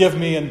of forgive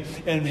me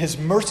and His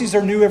mercies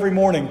are new every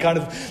morning. Kind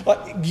of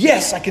like,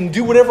 yes, I can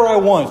do whatever I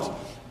want.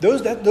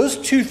 Those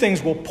two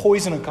things will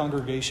poison a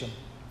congregation.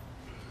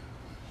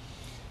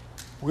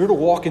 We're to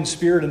walk in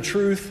spirit and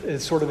truth.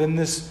 It's sort of in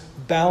this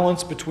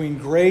balance between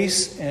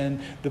grace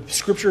and the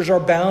Scriptures are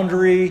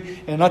boundary,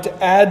 and not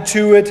to add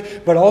to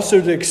it, but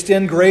also to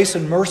extend grace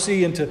and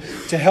mercy and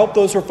to help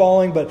those who are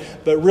falling, but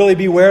really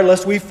beware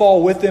lest we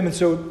fall with them. And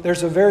so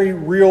there's a very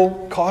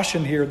real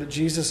caution here that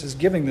Jesus is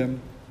giving them.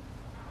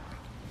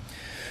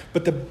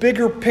 But the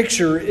bigger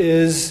picture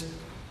is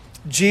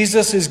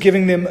Jesus is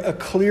giving them a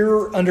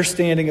clearer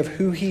understanding of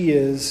who He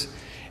is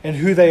and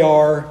who they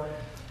are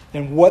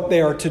and what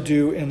they are to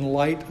do in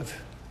light of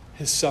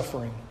His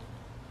suffering.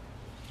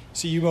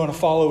 So you want to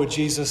follow a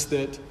Jesus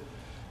that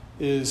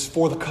is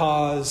for the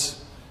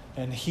cause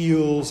and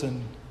heals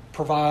and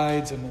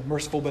provides and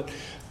merciful, but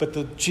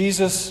the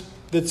Jesus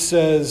that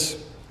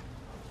says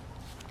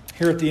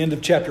here at the end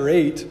of chapter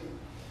 8,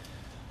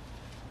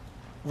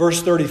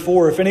 verse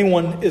 34, if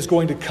anyone is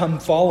going to come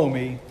follow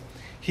me,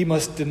 he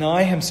must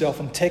deny himself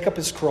and take up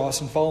his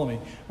cross and follow me.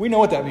 We know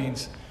what that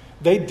means.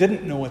 They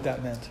didn't know what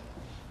that meant.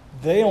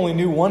 They only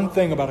knew one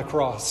thing about a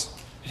cross.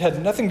 It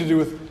had nothing to do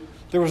with...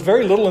 There was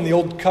very little in the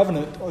Old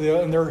Covenant,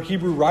 in their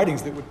Hebrew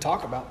writings, that would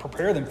talk about,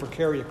 prepare them for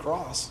carry a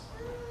cross.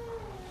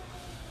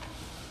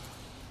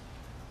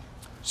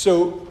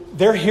 So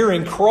they're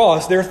hearing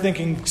cross, they're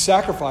thinking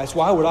sacrifice.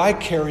 Why would I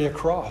carry a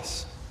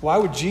cross? Why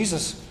would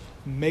Jesus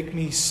make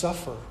me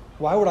suffer?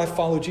 Why would I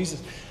follow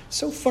Jesus? It's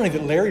so funny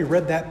that Larry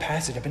read that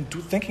passage. I've been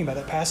thinking about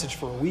that passage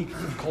for a week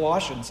in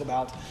Colossians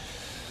about...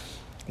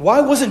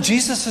 Why wasn't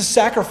Jesus'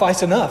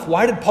 sacrifice enough?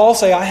 Why did Paul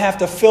say, I have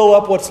to fill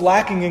up what's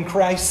lacking in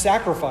Christ's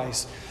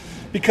sacrifice?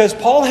 Because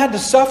Paul had to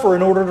suffer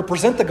in order to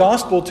present the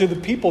gospel to the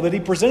people that he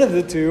presented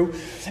it to.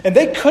 And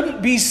they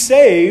couldn't be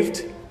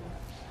saved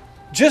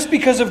just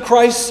because of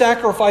Christ's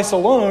sacrifice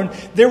alone.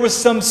 There was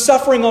some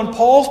suffering on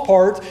Paul's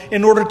part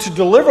in order to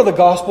deliver the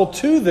gospel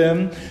to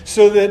them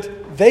so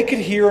that they could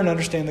hear and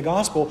understand the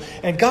gospel.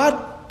 And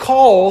God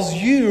calls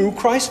you,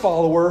 Christ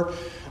follower,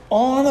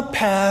 on a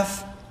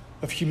path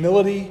of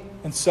humility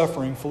and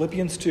suffering.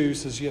 Philippians 2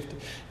 says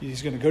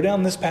He's going to go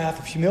down this path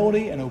of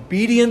humility and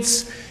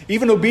obedience,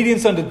 even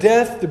obedience unto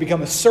death, to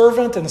become a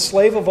servant and a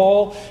slave of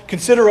all.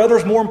 Consider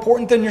others more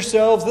important than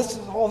yourselves. This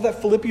is all of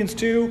that Philippians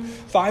 2,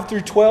 5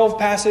 through 12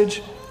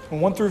 passage,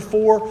 and 1 through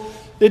 4.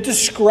 It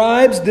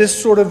describes this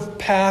sort of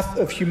path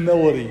of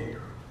humility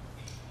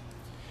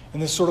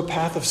and this sort of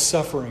path of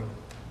suffering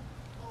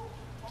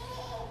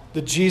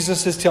that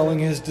Jesus is telling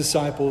His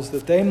disciples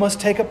that they must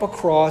take up a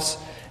cross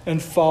and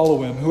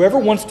follow Him. Whoever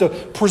wants to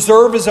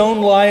preserve his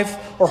own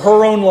life or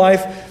her own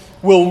life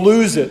will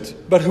lose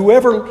it. But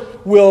whoever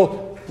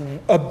will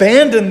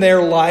abandon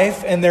their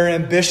life and their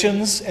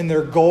ambitions and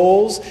their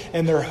goals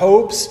and their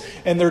hopes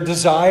and their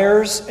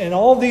desires and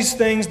all these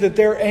things that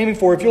they're aiming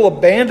for, if you'll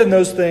abandon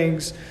those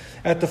things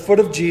at the foot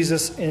of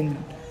Jesus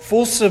in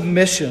full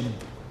submission,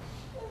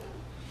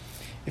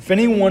 if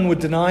anyone would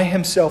deny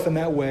himself in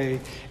that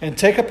way and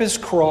take up his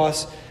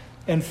cross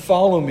and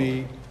follow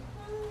me,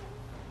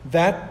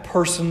 that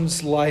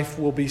person's life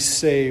will be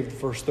saved.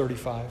 Verse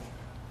 35.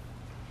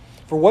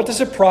 For what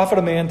does it profit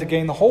a man to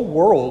gain the whole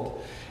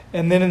world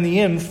and then in the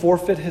end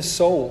forfeit his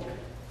soul?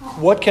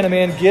 What can a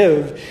man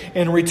give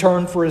in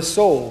return for his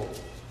soul?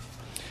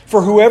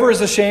 For whoever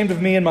is ashamed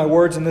of me and my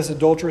words in this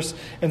adulterous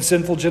and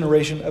sinful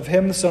generation, of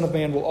him the Son of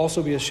Man will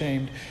also be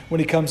ashamed when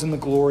He comes in the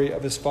glory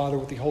of His Father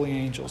with the holy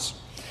angels.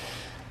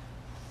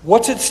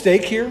 What's at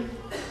stake here?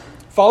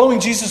 Following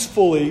Jesus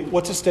fully,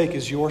 what's at stake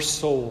is your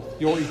soul,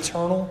 your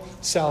eternal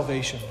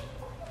salvation.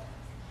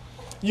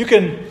 You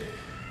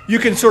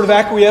can sort of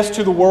acquiesce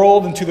to the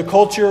world and to the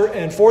culture,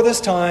 and for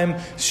this time,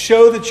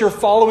 show that you're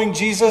following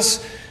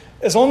Jesus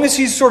as long as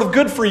He's sort of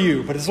good for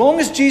you. But as long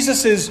as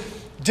Jesus is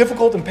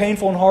difficult and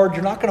painful and hard,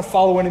 you're not going to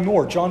follow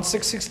anymore. John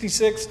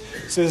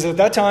 6:66 says at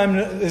that time,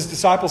 His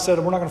disciples said,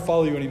 we're not going to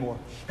follow you anymore.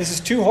 This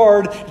is too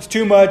hard. It's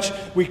too much.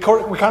 We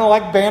kind of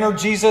like banner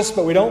Jesus,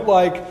 but we don't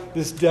like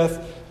this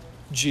death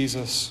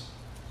Jesus,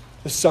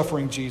 the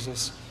suffering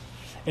Jesus.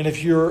 And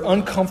if you're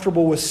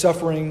uncomfortable with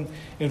suffering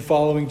in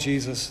following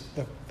Jesus,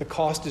 the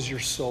cost is your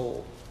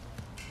soul.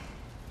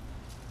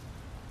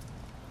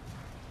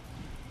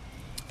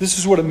 This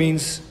is what it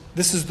means.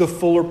 This is the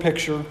fuller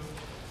picture.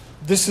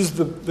 This is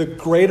the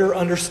greater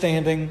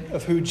understanding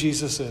of who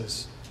Jesus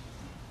is.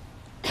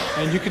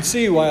 And you can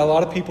see why a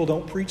lot of people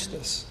don't preach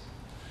this.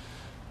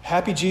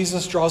 Happy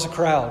Jesus draws a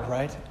crowd,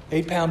 right?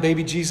 8-pound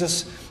baby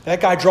Jesus,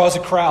 that guy draws a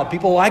crowd.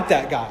 People like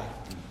that guy.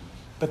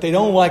 But they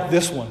don't like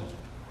this one.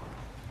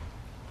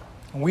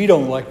 We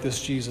don't like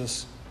this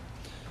Jesus.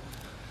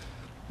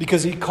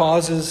 Because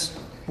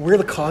we're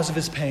the cause of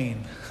his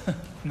pain.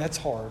 And that's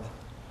hard.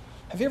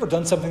 Have you ever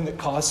done something that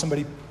caused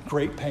somebody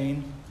great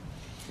pain?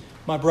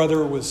 My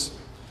brother was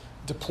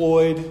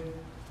deployed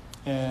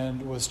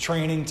and was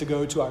training to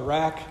go to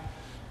Iraq.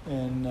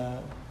 And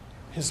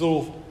his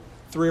little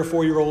 3 or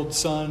 4-year-old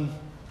son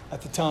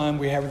at the time,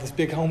 we had this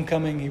big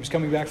homecoming. He was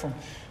coming back from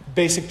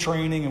basic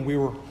training, and we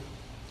were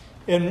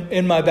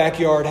in my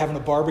backyard having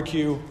a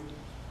barbecue.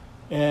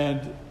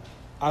 And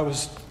I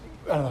was,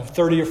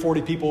 30 or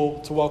 40 people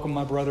to welcome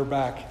my brother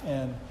back.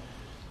 And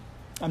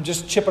I'm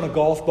just chipping a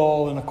golf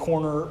ball in a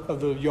corner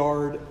of the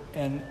yard,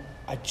 and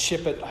I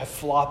chip it, I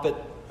flop it.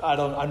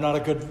 I'm not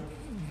a good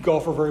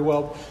golfer very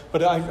well,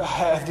 but I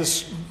have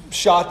this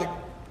shot that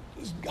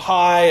is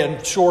high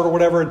and short or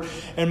whatever,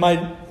 and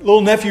my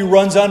little nephew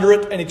runs under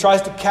it, and he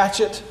tries to catch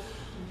it.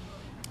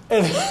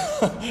 And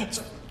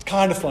it's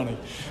kind of funny,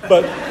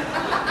 but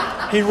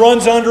he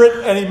runs under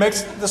it, and he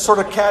makes this sort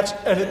of catch,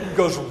 and it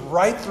goes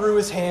right through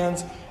his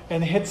hands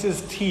and hits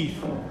his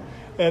teeth.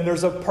 And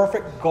there's a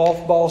perfect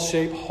golf ball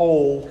shaped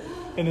hole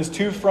in his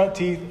 2 front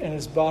teeth and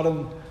his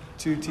bottom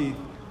 2 teeth.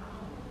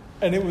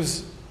 And it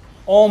was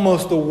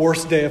almost the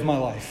worst day of my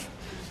life.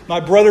 My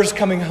brother's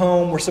coming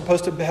home. We're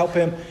supposed to help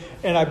him.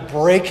 And I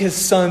break his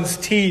son's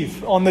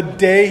teeth on the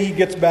day he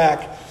gets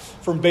back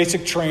from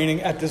basic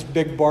training at this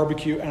big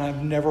barbecue. And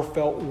I've never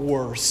felt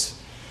worse.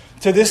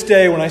 To this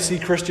day, when I see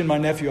Christian, my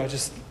nephew, I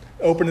just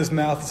open his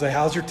mouth and say,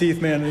 "How's your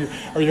teeth, man?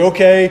 Are you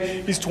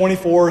okay?" He's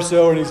 24 or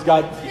so, and he's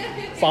got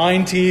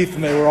fine teeth,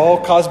 and they were all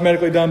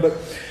cosmetically done.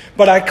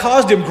 But I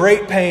caused him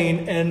great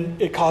pain,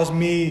 and it caused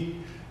me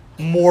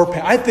more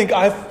pain. I think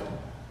I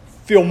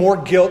feel more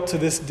guilt to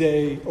this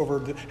day over...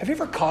 Have you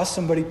ever caused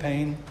somebody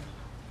pain?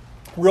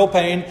 Real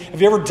pain? Have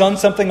you ever done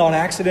something on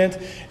accident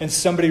and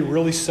somebody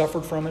really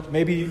suffered from it?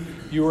 Maybe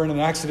you were in an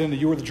accident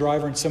and you were the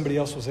driver and somebody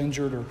else was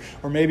injured.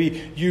 Or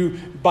maybe you,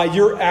 by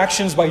your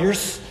actions, by your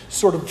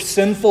sort of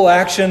sinful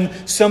action,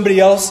 somebody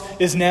else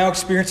is now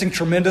experiencing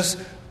tremendous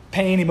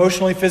pain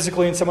emotionally,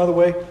 physically, in some other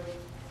way.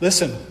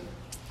 Listen,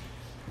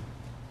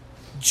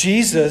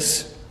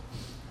 Jesus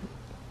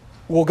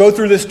will go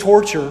through this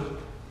torture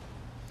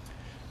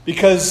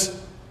because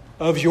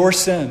of your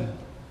sin.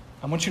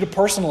 I want you to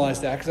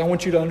personalize that because I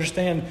want you to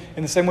understand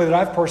in the same way that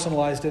I've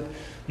personalized it.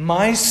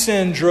 My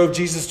sin drove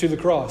Jesus to the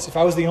cross. If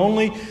I was the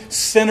only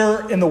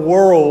sinner in the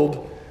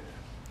world,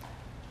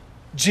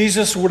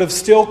 Jesus would have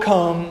still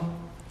come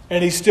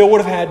and he still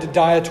would have had to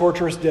die a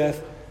torturous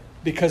death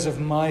because of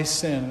my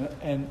sin.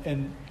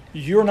 And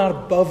you're not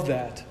above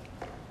that.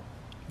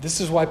 This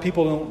is why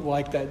people don't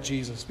like that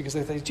Jesus. Because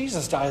they think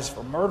Jesus dies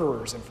for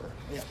murderers and for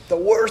the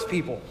worst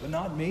people, but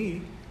not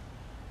me.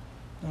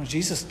 No,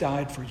 Jesus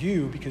died for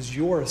you because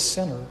you're a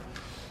sinner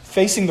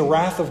facing the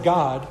wrath of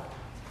God,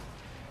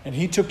 and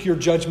he took your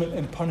judgment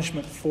and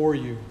punishment for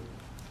you.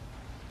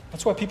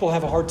 That's why people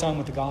have a hard time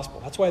with the gospel.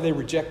 That's why they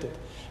reject it,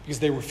 because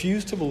they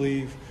refuse to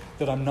believe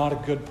that I'm not a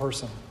good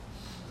person.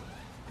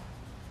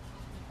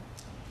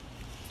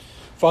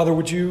 Father,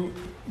 would you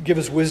give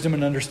us wisdom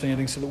and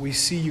understanding so that we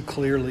see you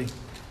clearly,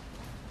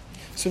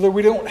 so that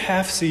we don't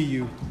half see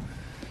you,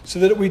 so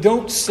that we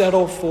don't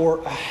settle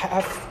for a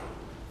half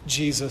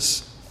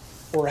Jesus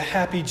or a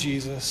happy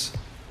Jesus,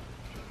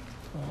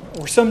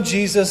 or some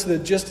Jesus that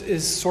just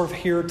is sort of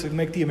here to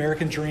make the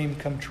American dream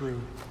come true.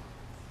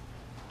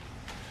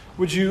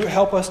 Would you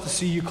help us to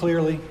see you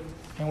clearly,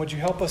 and would you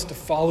help us to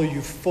follow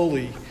you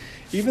fully,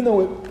 even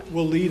though it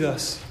will lead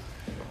us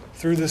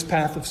through this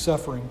path of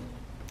suffering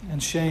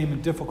and shame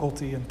and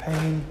difficulty and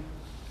pain,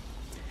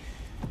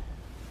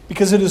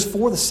 because it is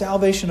for the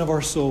salvation of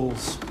our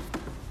souls.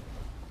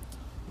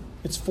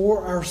 It's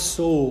for our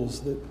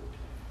souls that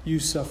you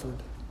suffered.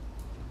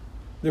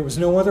 There was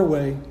no other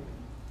way.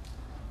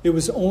 It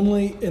was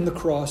only in the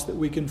cross that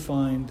we can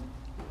find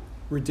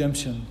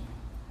redemption.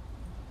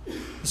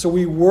 So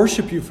we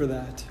worship you for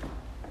that.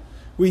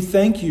 We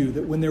thank you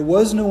that when there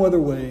was no other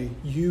way,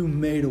 you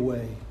made a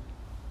way.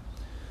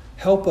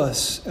 Help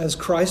us as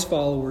Christ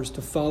followers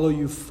to follow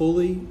you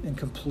fully and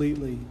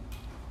completely.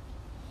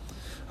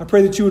 I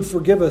pray that you would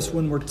forgive us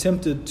when we're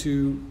tempted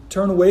to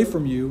turn away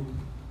from you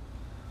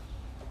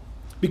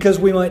because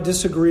we might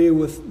disagree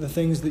with the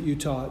things that you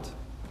taught.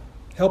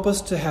 Help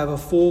us to have a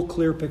full,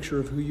 clear picture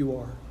of who you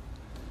are.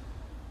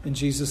 In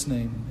Jesus'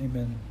 name,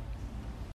 amen.